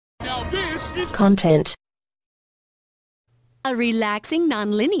Content. A relaxing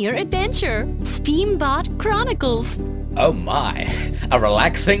non-linear adventure. Steambot Chronicles. Oh my, a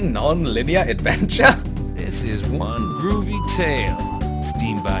relaxing non-linear adventure? This is one groovy tale.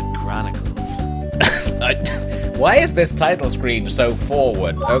 Steambot Chronicles. Why is this title screen so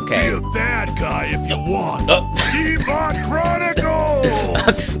forward? Okay. Be a bad guy if you want. Steambot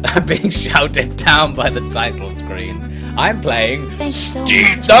Chronicles! I'm being shouted down by the title screen. I'm playing Thanks so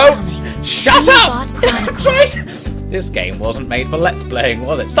Steve. much No! for coming. Shut up! Steambot Christ! This game wasn't made for Let's Playing,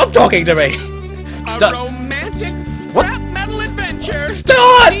 was it? Stop talking to me! A romantic scrap metal adventure!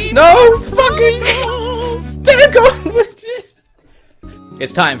 Start! No! Fucking... Stay on!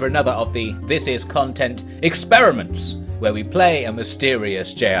 It's time for another of the This Is Content experiments, where we play a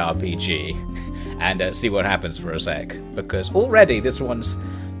mysterious JRPG and see what happens for a sec. Because already this one's...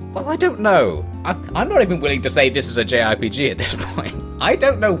 Well, I don't know. I'm not even willing to say this is a JRPG at this point. I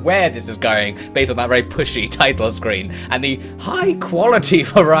don't know where this is going based on that very pushy title screen and the high quality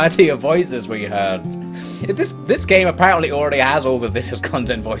variety of voices we heard. This game apparently already has all the This Is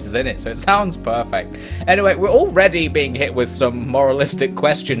Content voices in it, so it sounds perfect. Anyway, we're already being hit with some moralistic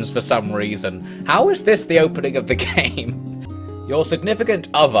questions for some reason. How is this the opening of the game? Your significant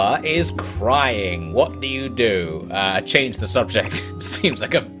other is crying. What do you do? Change the subject. Seems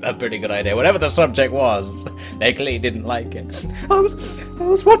like a pretty good idea. Whatever the subject was, they clearly didn't like it. I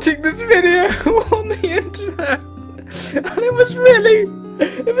was watching this video on the internet, and it was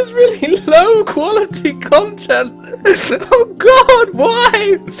really low quality content. Oh God,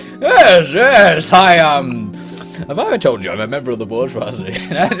 why? Yes, I have I ever told you I'm a member of the bourgeoisie?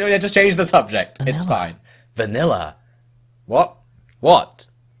 Just change the subject. Vanilla. It's fine. Vanilla. What?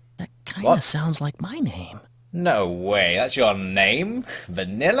 That kinda sounds like my name. No way, that's your name?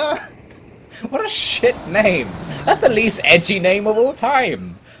 Vanilla? What a shit name. That's the least edgy name of all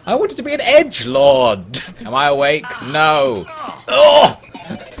time. I wanted to be an edgelord. Am I awake? No. Oh!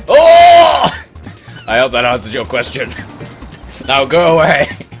 Oh! I hope that answers your question. Now go away.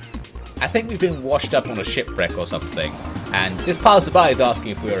 I think we've been washed up on a shipwreck or something, and this passerby is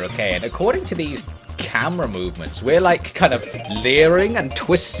asking if we're okay, and according to these camera movements, we're like kind of leering and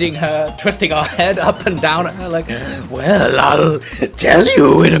twisting our head up and down at her like, well, I'll tell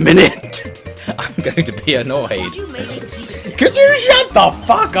you in a minute. I'm going to be annoyed. Could you shut the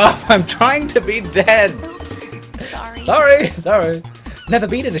fuck up? I'm trying to be dead. Oops. Sorry. Never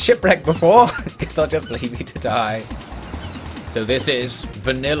been in a shipwreck before. Guess I'll just leave you to die. So this is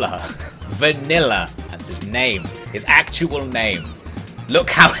Vanilla. Vanilla. That's his name. His actual name. Look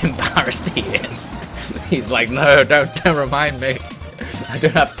how embarrassed he is. He's like, no, don't remind me. I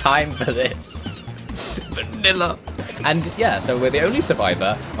don't have time for this. Vanilla. And yeah, so we're the only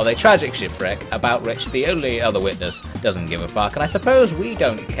survivor of a tragic shipwreck about which the only other witness doesn't give a fuck. And I suppose we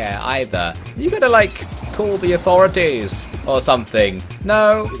don't care either. You gotta like call the authorities or something.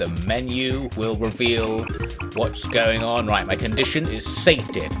 No, the menu will reveal what's going on. Right, my condition is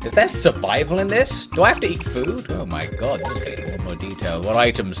sated. Is there survival in this? Do I have to eat food? Oh my God, this is getting more and more detailed. What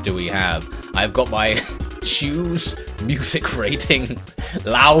items do we have? I've got my shoes, music rating,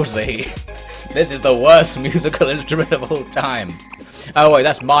 lousy. This is the worst musical instrument of all time. Oh wait,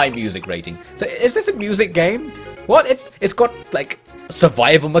 that's my music rating. So is this a music game? What? It's got like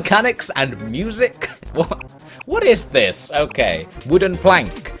survival mechanics and music? What is this? Okay, wooden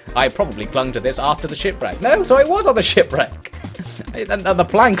plank. I probably clung to this after the shipwreck. No, so it was on the shipwreck. And the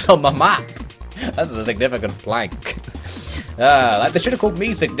plank's on the map. That's a significant plank. They should have called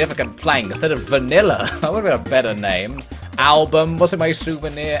me Significant Plank instead of Vanilla. That would have been a better name. Album. What's in my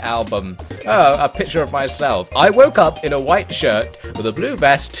souvenir album? Oh, a picture of myself. I woke up in a white shirt with a blue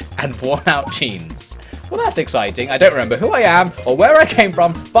vest and worn out jeans. Well, that's exciting. I don't remember who I am or where I came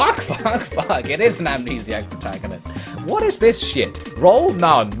from. Fuck. It is an amnesiac protagonist. What is this shit? Roll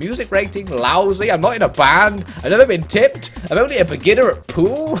none. Music rating lousy. I'm not in a band. I've never been tipped. I'm only a beginner at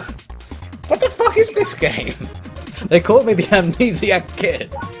pool. What the fuck is this game? They called me the amnesiac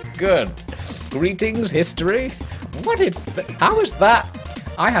kid. Good. Greetings, history. What is that? How is that?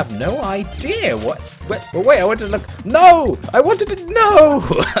 I have no idea. Wait, I wanted to look. No! I wanted to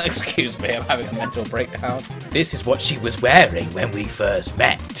know! Excuse me, I'm having a mental breakdown. This is what she was wearing when we first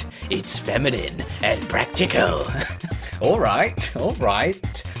met. It's feminine and practical. Alright.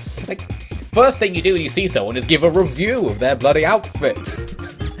 Like, first thing you do when you see someone is give a review of their bloody outfit.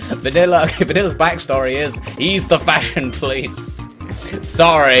 Vanilla's backstory is he's the fashion police.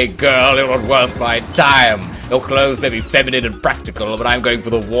 Sorry, girl, it wasn't worth my time. Your clothes may be feminine and practical, but I'm going for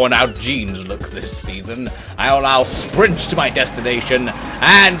the worn-out jeans look this season. I'll sprint to my destination,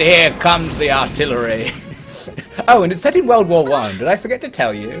 and here comes the artillery. Oh, and it's set in World War I. Did I forget to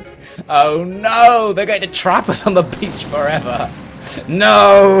tell you? Oh no, they're going to trap us on the beach forever.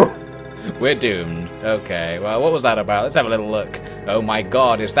 No! We're doomed. Okay, well, what was that about? Let's have a little look. Oh my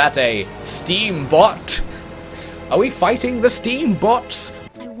god, is that a Steambot? Are we fighting the Steambots?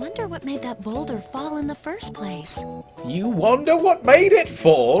 I wonder what made that boulder fall in the first place. You wonder what made it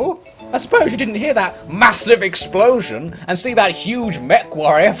fall? I suppose you didn't hear that massive explosion and see that huge mech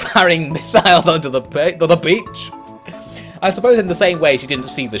warrior firing missiles onto the beach. I suppose in the same way she didn't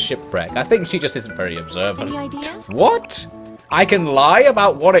see the shipwreck. I think she just isn't very observant. Any ideas? What? I can lie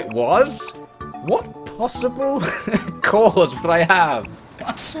about what it was? What possible cause would I have?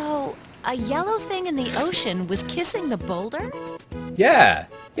 So, a yellow thing in the ocean was kissing the boulder? Yeah,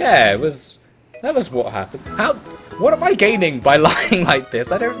 it was... That was what happened. What am I gaining by lying like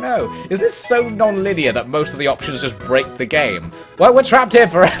this? I don't know. Is this so non-linear that most of the options just break the game? Well, we're trapped here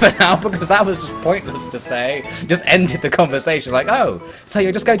forever now because that was just pointless to say. Just ended the conversation like, oh, so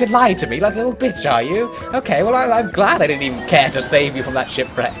you're just going to lie to me like a little bitch, are you? Okay, well, I'm glad I didn't even care to save you from that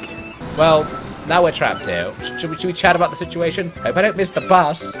shipwreck. Well, now we're trapped here. Should we chat about the situation? Hope I don't miss the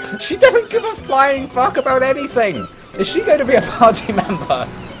bus. She doesn't give a flying fuck about anything. Is she going to be a party member?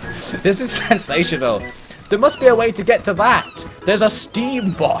 This is sensational. There must be a way to get to that. There's a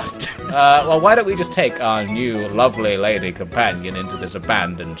Steambot. Well, why don't we just take our new lovely lady companion into this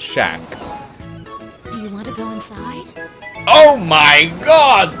abandoned shack? Do you want to go inside? Oh my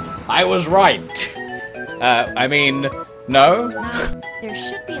god! I was right. I mean, no? Now, there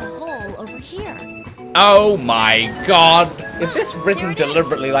should be a hole over here. Oh my god! Is this written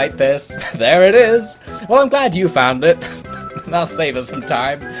deliberately like this? There it is. Well, I'm glad you found it. That'll save us some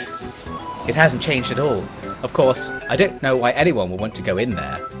time. It hasn't changed at all. Of course, I don't know why anyone would want to go in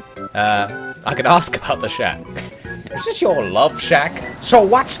there. I could ask about the shack. Is this your love shack? So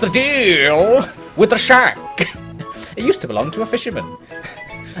what's the deal with the shack? It used to belong to a fisherman.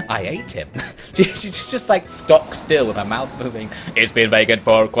 I ate him. She's just like stock still with her mouth moving. It's been vacant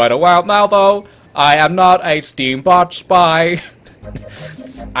for quite a while now, though. I am not a Steambot spy.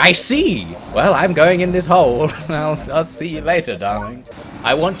 I see. Well, I'm going in this hole. I'll see you later, darling.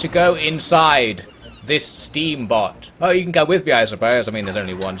 I want to go inside this Steambot. Oh, you can go with me, I suppose. I mean, there's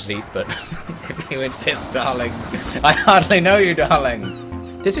only one seat, but if you insist, darling. I hardly know you,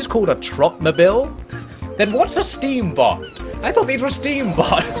 darling. This is called a Trotmobile? Then what's a Steambot? I thought these were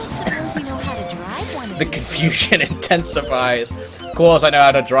Steambots. Suppose you know how to drive one of The these. confusion intensifies. Of course I know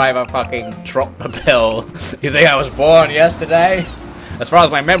how to drive a fucking Trotmobile. You think I was born yesterday? As far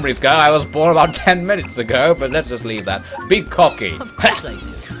as my memories go, I was born about 10 minutes ago, but let's just leave that. Be cocky. Of course I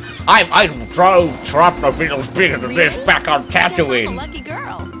do. I drove Trotmobiles bigger than this back on I guess I'm a Tatooine. lucky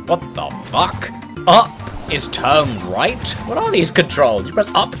girl. What the fuck? Up is turn right? What are these controls? You press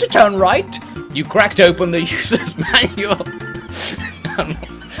up to turn right? You cracked open the user's manual.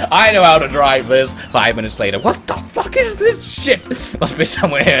 I know how to drive this. 5 minutes later. What the fuck is this shit? Must be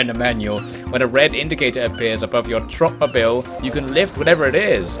somewhere here in the manual. When a red indicator appears above your Trotmobile, you can lift whatever it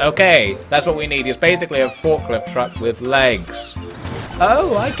is. Okay, that's what we need. It's basically a forklift truck with legs.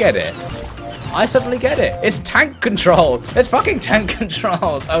 Oh, I get it. I suddenly get it. It's tank control. It's fucking tank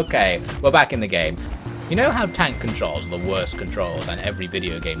controls. Okay, we're back in the game. You know how tank controls are the worst controls and every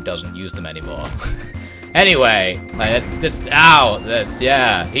video game doesn't use them anymore? Anyway, like, just, ow,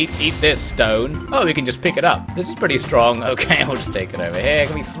 yeah, eat this stone. Oh, we can just pick it up. This is pretty strong. Okay, we'll just take it over here.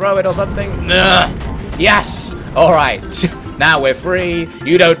 Can we throw it or something? Yes! All right, now we're free.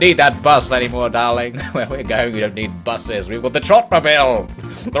 You don't need that bus anymore, darling. Where we're going, we don't need buses. We've got the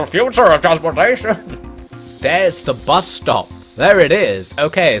Trotmobile, the future of transportation. There's the bus stop. There it is.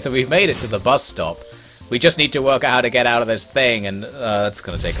 Okay, so we've made it to the bus stop. We just need to work out how to get out of this thing, and that's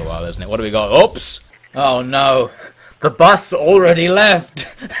going to take a while, isn't it? What do we got? Oops! Oh no, the bus already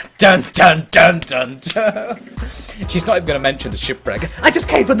left. Dun dun dun dun dun. She's not even going to mention the shipwreck. I just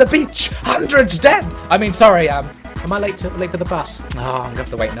came from the beach. Hundreds dead. I mean, sorry, am I late for the bus? Oh, I'm going to have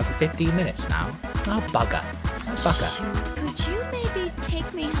to wait another 15 minutes now. Oh, bugger. Oh, bugger. Could you maybe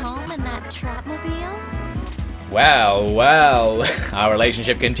take me home in that Trotmobile? Well, our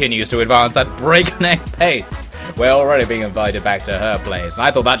relationship continues to advance at breakneck pace. We're already being invited back to her place.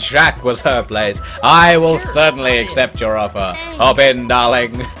 I thought that shack was her place. I will certainly accept your offer. Hop in,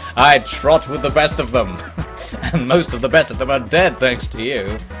 darling. I trot with the best of them. And most of the best of them are dead, thanks to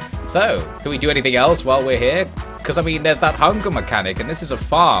you. So, can we do anything else while we're here? Because, I mean, there's that hunger mechanic, and this is a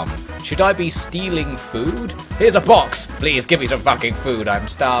farm. Should I be stealing food? Here's a box. Please give me some fucking food. I'm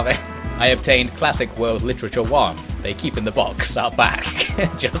starving. I obtained Classic World Literature 1. They keep in the box out back,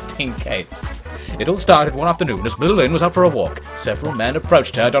 just in case. It all started one afternoon as Little Lynn was out for a walk. Several men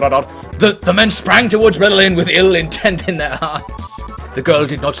approached her, ... The men sprang towards Little Lynn with ill intent in their hearts. The girl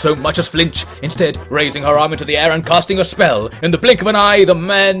did not so much as flinch, instead raising her arm into the air and casting a spell. In the blink of an eye, the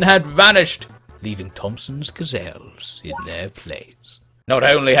men had vanished, leaving Thompson's gazelles in their place. Not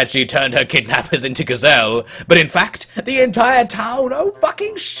only had she turned her kidnappers into gazelle, but in fact, the entire town, oh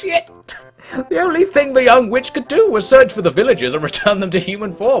fucking shit! The only thing the young witch could do was search for the villagers and return them to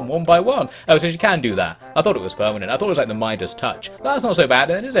human form, one by one. Oh, so she can do that. I thought it was permanent. I thought it was like the Midas touch. That's not so bad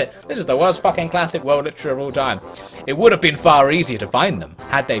then, is it? This is the worst fucking classic world literature of all time. It would have been far easier to find them,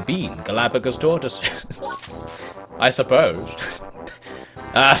 had they been Galapagos tortoises. I suppose.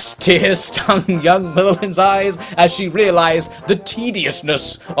 Tears stung young Merlin's eyes as she realized the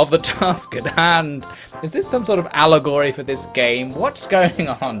tediousness of the task at hand. Is this some sort of allegory for this game? What's going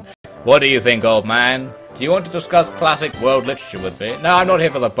on? What do you think, old man? Do you want to discuss classic world literature with me? No, I'm not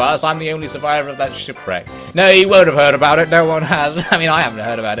here for the buzz. I'm the only survivor of that shipwreck. No, you won't have heard about it. No one has. I mean, I haven't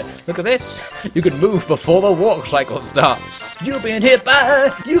heard about it. Look at this. You can move before the walk cycle starts. You've been hit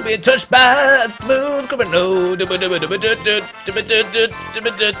by, you've been touched by a smooth criminal.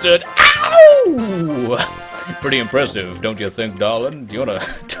 Ow! Pretty impressive, don't you think, darling? Do you want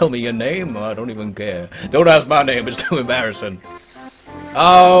to tell me your name? I don't even care. Don't ask my name. It's too embarrassing.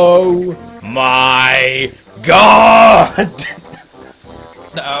 Oh my god!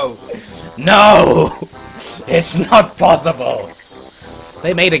 No. No! It's not possible!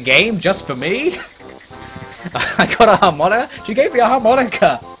 They made a game just for me? I got a harmonica? She gave me a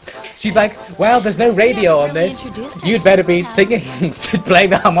harmonica! She's like, well, there's no radio on this. You'd better be singing,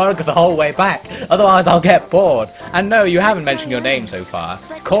 playing the harmonica the whole way back. Otherwise I'll get bored. And no, you haven't mentioned your name so far.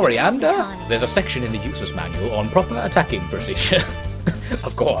 Coriander? There's a section in the user's manual on proper attacking procedures.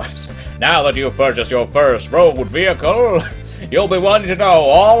 Of course. Now that you've purchased your first road vehicle, you'll be wanting to know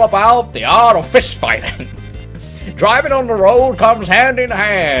all about the art of fist fighting. Driving on the road comes hand in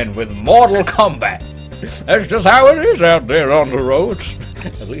hand with Mortal Kombat. That's just how it is out there on the roads.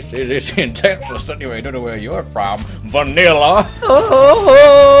 At least it is in Texas anyway. I don't know where you're from. Vanilla. Oh,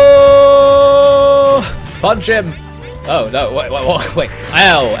 punch him. Oh, no, wait.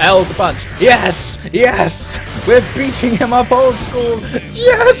 L to punch. Yes, yes. We're beating him up old school.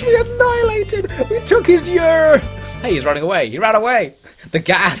 Yes, we annihilated. We took his ear. Hey, he's running away. He ran away. The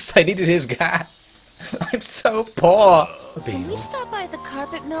gas. I needed his gas. I'm so poor. Can we stop by the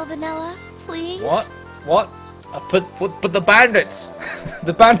carpet mill, Vanilla, please? What? But the bandits!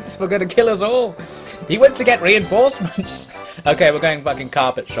 The bandits were gonna kill us all! He went to get reinforcements! Okay, we're going fucking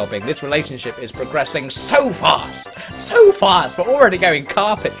carpet shopping. This relationship is progressing so fast! So fast! We're already going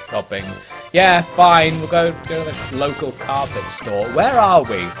carpet shopping! Yeah, fine, we'll go to the local carpet store. Where are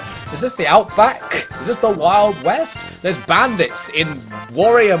we? Is this the Outback? Is this the Wild West? There's bandits in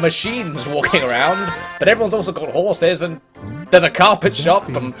warrior machines walking around, but everyone's also got horses, and there's a carpet shop,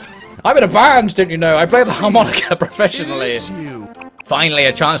 and I'm in a band, don't you know? I play the harmonica professionally. Finally,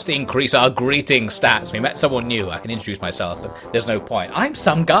 a chance to increase our greeting stats. We met someone new. I can introduce myself, but there's no point. I'm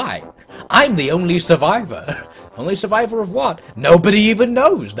some guy. I'm the only survivor. Only survivor of what? Nobody even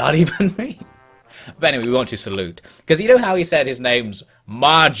knows. Not even me. But anyway, we want to salute. Because you know how he said his name's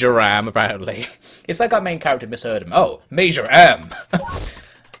Marjoram, apparently? It's like our main character misheard him. Oh, Major M.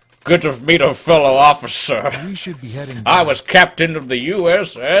 Good to meet a fellow officer. We should be heading back. I was captain of the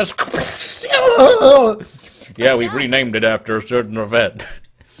USS. Yeah, we've renamed it after a certain event.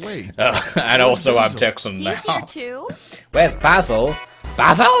 Wait. And also I'm Texan now. He's here too. Where's Basil?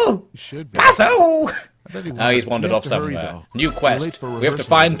 Basil? Should be. Basil! I bet he Oh, he's wandered We have off to hurry, somewhere. though. New We're quest. late for We have to rehearsal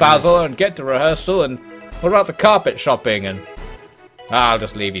find as it Basil is. and get to rehearsal, and what about the carpet shopping? And I'll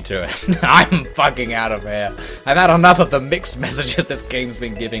just leave you to it. I'm fucking out of here. I've had enough of the mixed messages this game's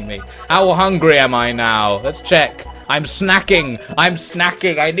been giving me. How hungry am I now? Let's check. I'm snacking.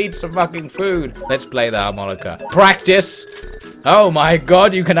 I need some fucking food. Let's play the harmonica. Practice. Oh my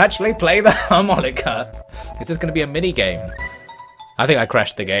god, you can actually play the harmonica. Is this going to be a mini game? I think I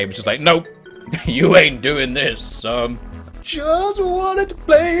crashed the game. It's just like, nope. You ain't doing this. Just wanted to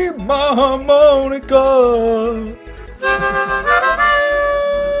play my harmonica.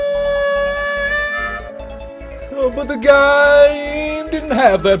 Oh, but the game didn't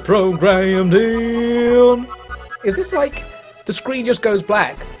have that programmed in. Is this like the screen just goes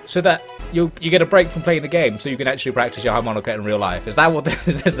black so that you get a break from playing the game so you can actually practice your harmonica in real life? Is that what this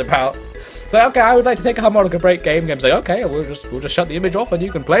is about? So okay, I would like to take a harmonica break game. Game's like, okay, we'll just shut the image off and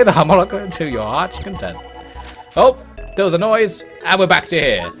you can play the harmonica to your heart's content. Oh, there was a noise, and we're back to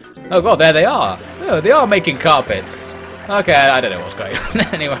here. Oh god, there they are. Oh, they are making carpets. Okay, I don't know what's going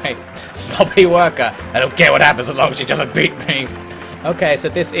on. Anyway, sloppy worker. I don't care what happens as long as she doesn't beat me. Okay, so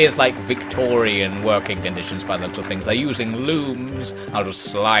this is like Victorian working conditions by the looks of things. They're using looms. I'll just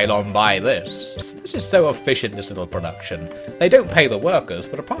slide on by this. This is so efficient, this little production. They don't pay the workers,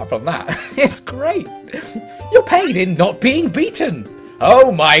 but apart from that, it's great. You're paid in not being beaten.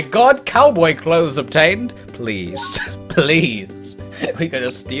 Oh my god, cowboy clothes obtained. Please, please. We're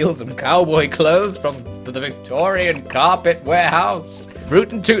gonna steal some cowboy clothes from the Victorian carpet warehouse.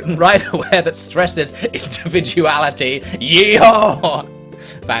 Rootin' tootin' rider wear that stresses individuality. Yeehaw!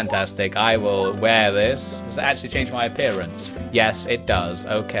 Fantastic. I will wear this. Does it actually change my appearance? Yes, it does.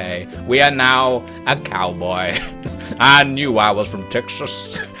 Okay. We are now a cowboy. I knew I was from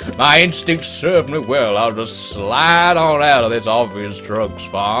Texas. My instincts served me well. I'll just slide on out of this obvious drugs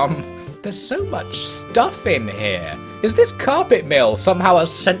farm. There's so much stuff in here. Is this carpet mill somehow a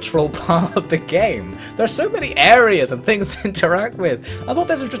central part of the game? There are so many areas and things to interact with. I thought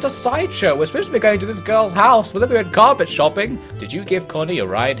this was just a sideshow. We're supposed to be going to this girl's house, but then we went carpet shopping. Did you give Connie a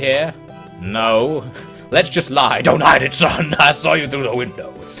ride here? No. Let's just lie. Don't hide it, son. I saw you through the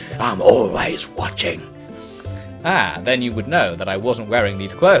window. I'm always watching. Ah, then you would know that I wasn't wearing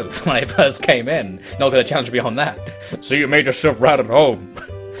these clothes when I first came in. Not gonna challenge me on that. So you made yourself right at home.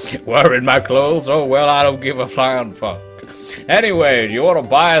 Wearing my clothes? Oh, well, I don't give a flying fuck. Anyway, do you want to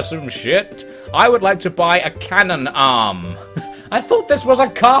buy some shit? I would like to buy a cannon arm. I thought this was a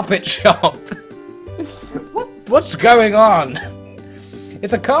carpet shop. What's going on?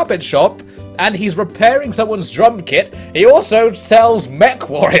 It's a carpet shop, and he's repairing someone's drum kit. He also sells mech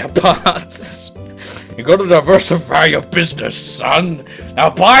warrior parts. You gotta diversify your business, son. Now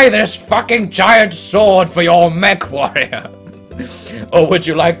buy this fucking giant sword for your mech warrior. Or would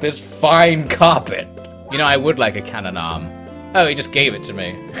you like this fine carpet? You know, I would like a cannon arm. Oh, he just gave it to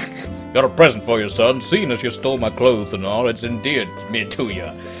me. Got a present for you, son. Seeing as you stole my clothes and all, it's endeared me to you.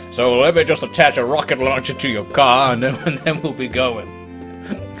 So let me just attach a rocket launcher to your car, and then we'll be going.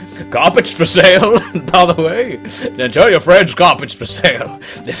 Carpets for sale, by the way. Now tell your friends carpets for sale.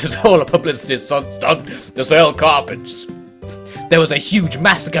 This is all a publicity stunt to sell carpets. There was a huge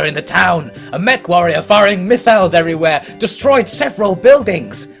massacre in the town. A mech warrior firing missiles everywhere destroyed several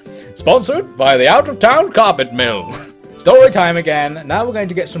buildings. Sponsored by the out-of-town carpet mill. Story time again. Now we're going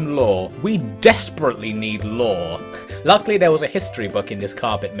to get some lore. We desperately need lore. Luckily there was a history book in this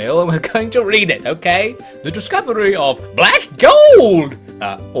carpet mill and we're going to read it, okay? The discovery of black gold,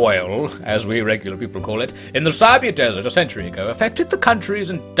 oil, as we regular people call it, in the Siberia desert a century ago affected the country's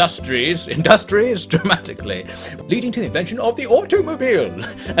industries dramatically, leading to the invention of the automobile,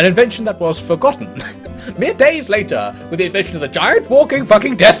 an invention that was forgotten. Mere days later, with the invention of the giant walking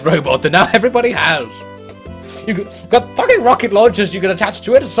fucking death robot that now everybody has. You got fucking rocket launchers you can attach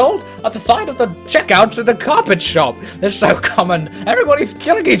to it, sold at the side of the checkouts in the carpet shop. They're so common. Everybody's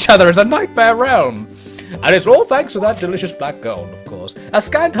killing each other. It's a nightmare realm. And it's all thanks to that delicious black gold, of course. A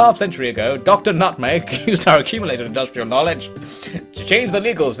scant half-century ago, Dr. Nutmeg used our accumulated industrial knowledge to change the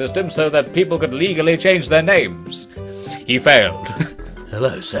legal system so that people could legally change their names. He failed.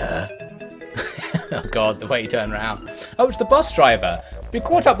 Hello, sir. Oh god, the way he turned around. Oh, it's the bus driver. We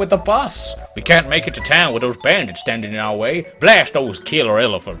caught up with the bus. We can't make it to town with those bandits standing in our way. Blast those killer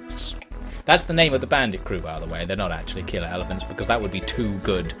elephants. That's the name of the bandit crew, by the way. They're not actually killer elephants because that would be too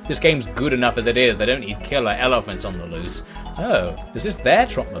good. This game's good enough as it is. They don't need killer elephants on the loose. Oh, is this their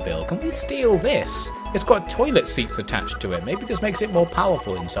Trotmobile? Can we steal this? It's got toilet seats attached to it. Maybe this makes it more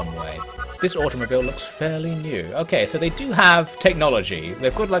powerful in some way. This automobile looks fairly new. Okay, so they do have technology.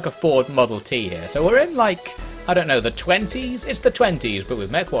 They've got like a Ford Model T here. So we're in like, I don't know, the 20s? It's the 20s, but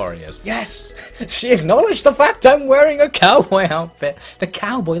with mech warriors. Yes! She acknowledged the fact I'm wearing a cowboy outfit. The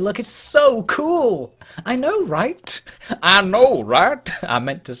cowboy look is so cool. I know, right? I know, right? I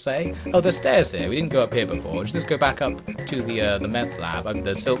meant to say. Oh, there's stairs here. We didn't go up here before. Let's just go back up to the meth lab and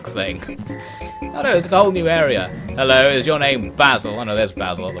the silk thing. Oh no, it's a whole new area. Hello, is your name Basil? Oh no, there's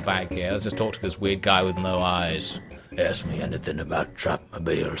Basil at the back here. Let's just talk to this weird guy with no eyes. Ask me anything about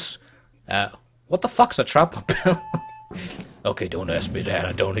Trapmobiles. What the fuck's a Trapmobile? Okay, don't ask me that.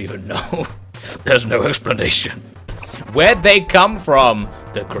 I don't even know. There's no explanation. Where'd they come from?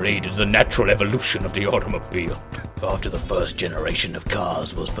 They're created as a natural evolution of the automobile. After the first generation of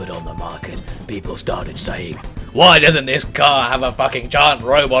cars was put on the market, people started saying, why doesn't this car have a fucking giant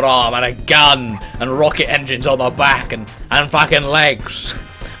robot arm and a gun and rocket engines on the back and fucking legs?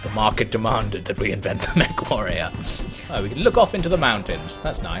 The market demanded that we invent the mech warrior. Oh, we can look off into the mountains.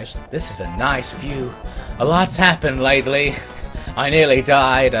 That's nice. This is a nice view. A lot's happened lately. I nearly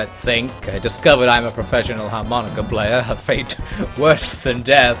died, I think. I discovered I'm a professional harmonica player, a fate worse than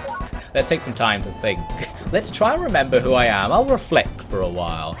death. Let's take some time to think. Let's try and remember who I am. I'll reflect for a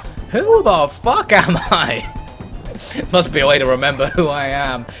while. Who the fuck am I? Must be a way to remember who I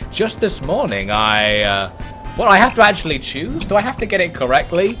am. Just this morning, well, I have to actually choose? Do I have to get it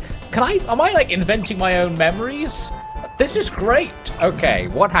correctly? Am I, like, inventing my own memories? This is great. Okay,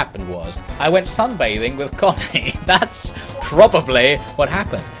 what happened was, I went sunbathing with Connie. That's probably what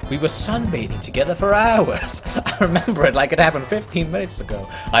happened. We were sunbathing together for hours. I remember it like it happened 15 minutes ago.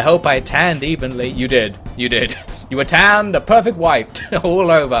 I hope I tanned evenly. You did. You did. You were tanned a perfect white all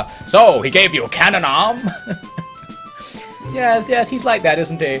over. So, he gave you a cannon arm? Yes, he's like that,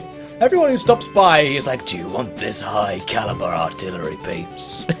 isn't he? Everyone who stops by, he's like, do you want this high-caliber artillery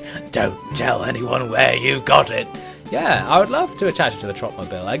piece? Don't tell anyone where you got it. Yeah, I would love to attach it to the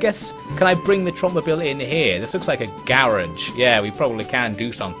Trotmobile. I guess, can I bring the Trotmobile in here? This looks like a garage. Yeah, we probably can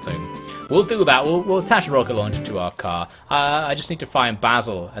do something. We'll do that. We'll attach a rocket launcher to our car. I just need to find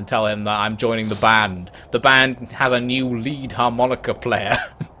Basil and tell him that I'm joining the band. The band has a new lead harmonica player.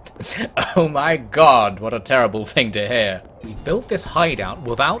 Oh my god, what a terrible thing to hear. We built this hideout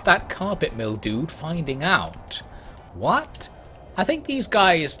without that carpet mill dude finding out. What? I think these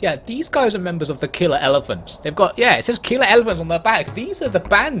guys, these guys are members of the Killer Elephants. They've got, it says Killer Elephants on their back. These are the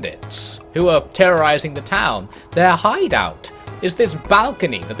bandits who are terrorizing the town. Their hideout is this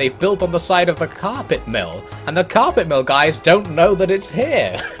balcony that they've built on the side of the carpet mill. And the carpet mill guys don't know that it's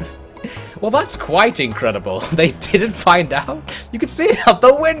here. Well, that's quite incredible. They didn't find out. You can see it out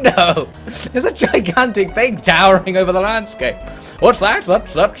the window. There's a gigantic thing towering over the landscape. What's that?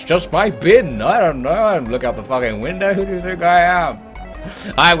 That's just my bin. I don't know. Look out the fucking window. Who do you think I am?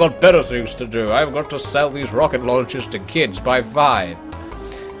 I've got better things to do. I've got to sell these rocket launchers to kids by 5.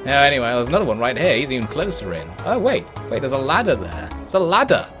 Anyway, there's another one right here. He's even closer in. Oh, wait, there's a ladder there. There's a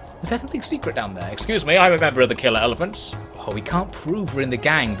ladder. Is there something secret down there? Excuse me, I'm a member of the Killer Elephants. Oh, we can't prove we're in the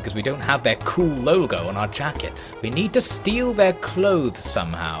gang because we don't have their cool logo on our jacket. We need to steal their clothes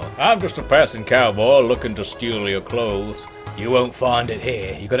somehow. I'm just a passing cowboy looking to steal your clothes. You won't find it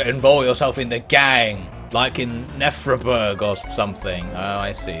here. You gotta involve yourself in the gang. Like in Nefraburg or something. Oh,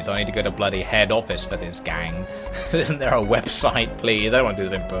 I see. So I need to go to bloody head office for this gang. Isn't there a website, please? I don't want to do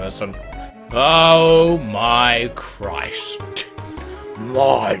this in person. Oh my Christ.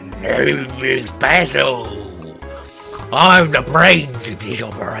 My name is Basil. I'm the brains of this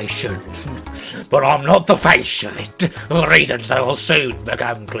operation, but I'm not the face of it. The reasons that will soon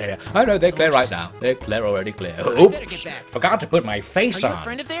become clear. Oh no, they're clear right now. They're already clear. Oops, forgot to put my face on. Are you a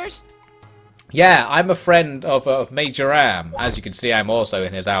friend of theirs? Yeah, I'm a friend of Major Am. As you can see, I'm also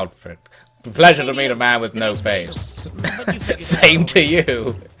in his outfit. Pleasure to meet a man with no face. Same to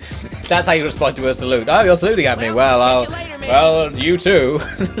you. That's how you respond to a salute. Oh, you're saluting at me. Well, you too.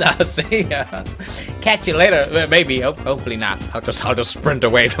 See ya. Catch you later. Maybe. Hopefully not. I'll just sprint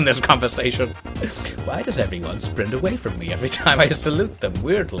away from this conversation. Why does everyone sprint away from me every time I salute them?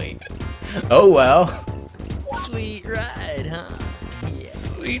 Weirdly. Oh well. Sweet ride, huh? Yeah.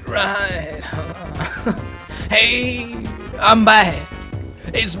 Sweet ride, huh? Hey, I'm back.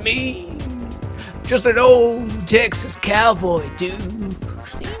 It's me. Just an old Texas cowboy, dude.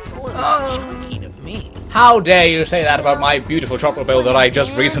 Seems a little chunky to me. How dare you say that about my beautiful Trotmobile that I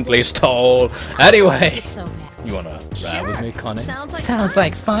just recently stole? Anyway, So bad. you wanna ride with me, Connie? Sounds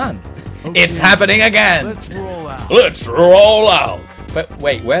like fun. Okay. It's happening again. Let's roll out. Let's roll out. But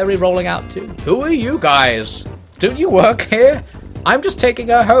wait, where are we rolling out to? Who are you guys? Do you work here? I'm just taking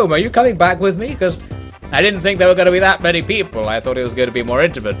her home. Are you coming back with me? Because I didn't think there were going to be that many people. I thought it was going to be more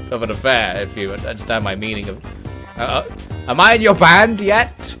intimate of an affair, if you understand my meaning of... am I in your band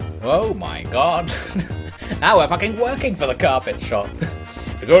yet? Oh my god. Now we're fucking working for the carpet shop.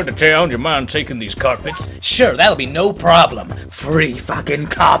 If you're going to town, do you mind taking these carpets? Sure, that'll be no problem. Free fucking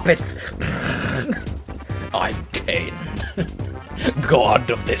carpets. I'm Cain.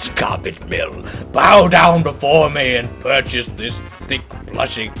 God of this carpet mill, bow down before me and purchase this thick,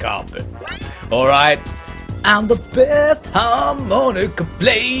 plushy carpet. Alright? I'm the best harmonica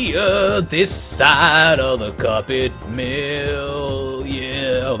player this side of the carpet mill.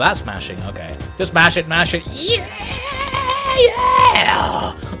 Yeah. Oh, that's mashing. Okay. Just mash it, mash it. Yeah!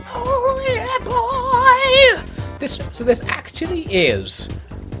 Yeah! Oh, yeah, boy! So this actually is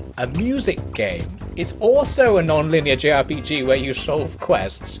a music game. It's also a non-linear JRPG where you solve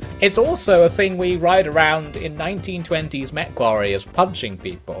quests. It's also a thing where you ride around in 1920s mech warriors punching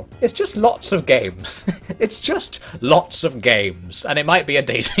people. It's just lots of games. It's just lots of games. And it might be a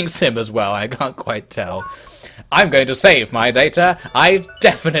dating sim as well, I can't quite tell. I'm going to save my data. I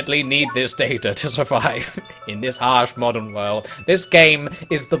definitely need this data to survive in this harsh modern world. This game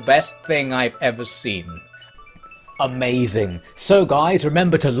is the best thing I've ever seen. Amazing. So guys,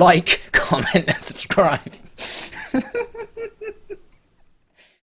 remember to like, comment and subscribe.